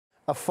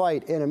A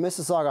fight in a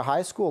Mississauga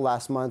high school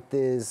last month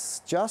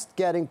is just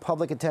getting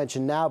public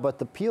attention now, but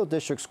the Peel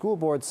District School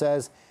Board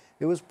says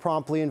it was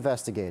promptly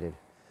investigated.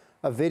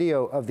 A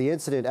video of the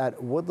incident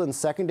at Woodland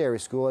Secondary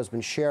School has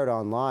been shared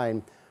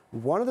online.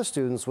 One of the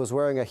students was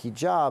wearing a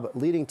hijab,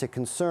 leading to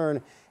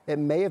concern it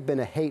may have been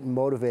a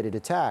hate-motivated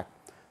attack.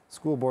 The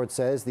school board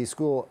says the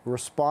school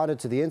responded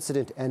to the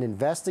incident and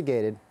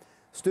investigated.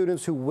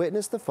 Students who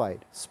witnessed the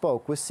fight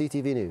spoke with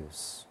CTV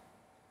News.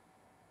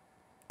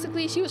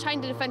 Basically, she was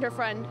trying to defend her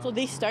friend. So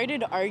they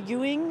started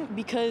arguing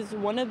because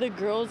one of the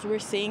girls were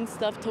saying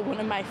stuff to one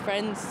of my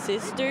friend's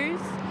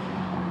sisters,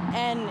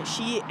 and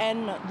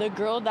the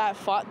girl that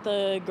fought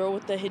the girl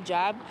with the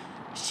hijab,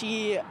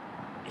 she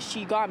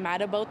got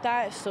mad about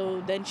that,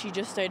 so then she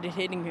just started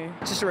hitting her.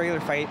 It's just a regular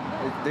fight.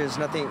 There's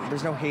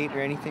no hate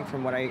or anything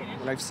from what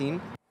I've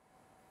seen.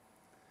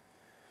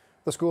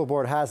 The school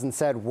board hasn't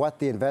said what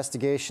the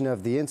investigation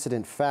of the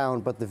incident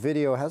found, but the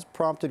video has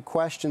prompted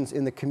questions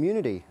in the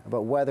community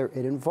about whether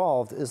it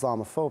involved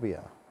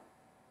Islamophobia.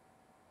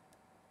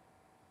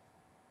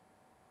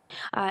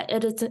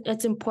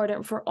 It's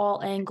important for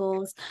all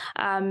angles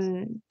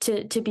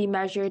to be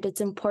measured.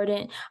 It's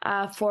important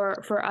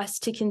for us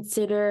to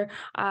consider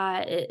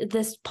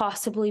this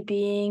possibly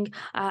being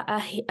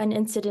an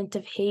incident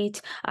of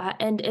hate,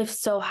 and if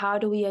so, how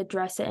do we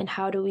address it, and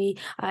how do we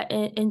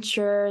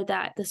ensure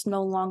that this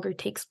no longer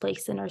takes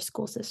place in our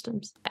school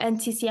systems.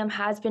 NCCM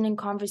has been in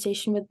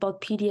conversation with both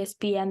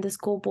PDSB and the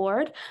school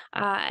board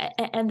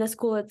and the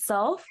school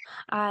itself,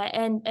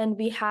 and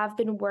we have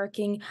been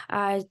working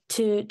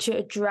to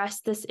address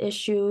this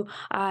issue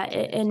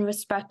in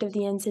respect of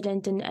the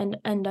incident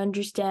and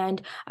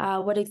understand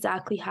what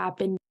exactly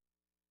happened.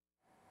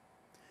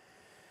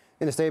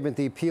 In a statement,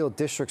 the Peel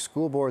District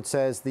School Board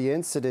says the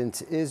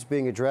incident is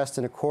being addressed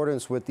in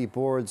accordance with the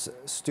board's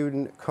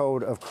student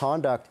code of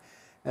conduct,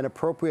 and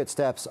appropriate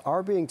steps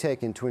are being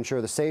taken to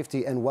ensure the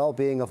safety and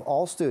well-being of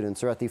all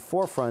students are at the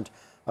forefront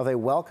of a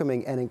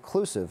welcoming and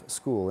inclusive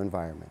school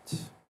environment.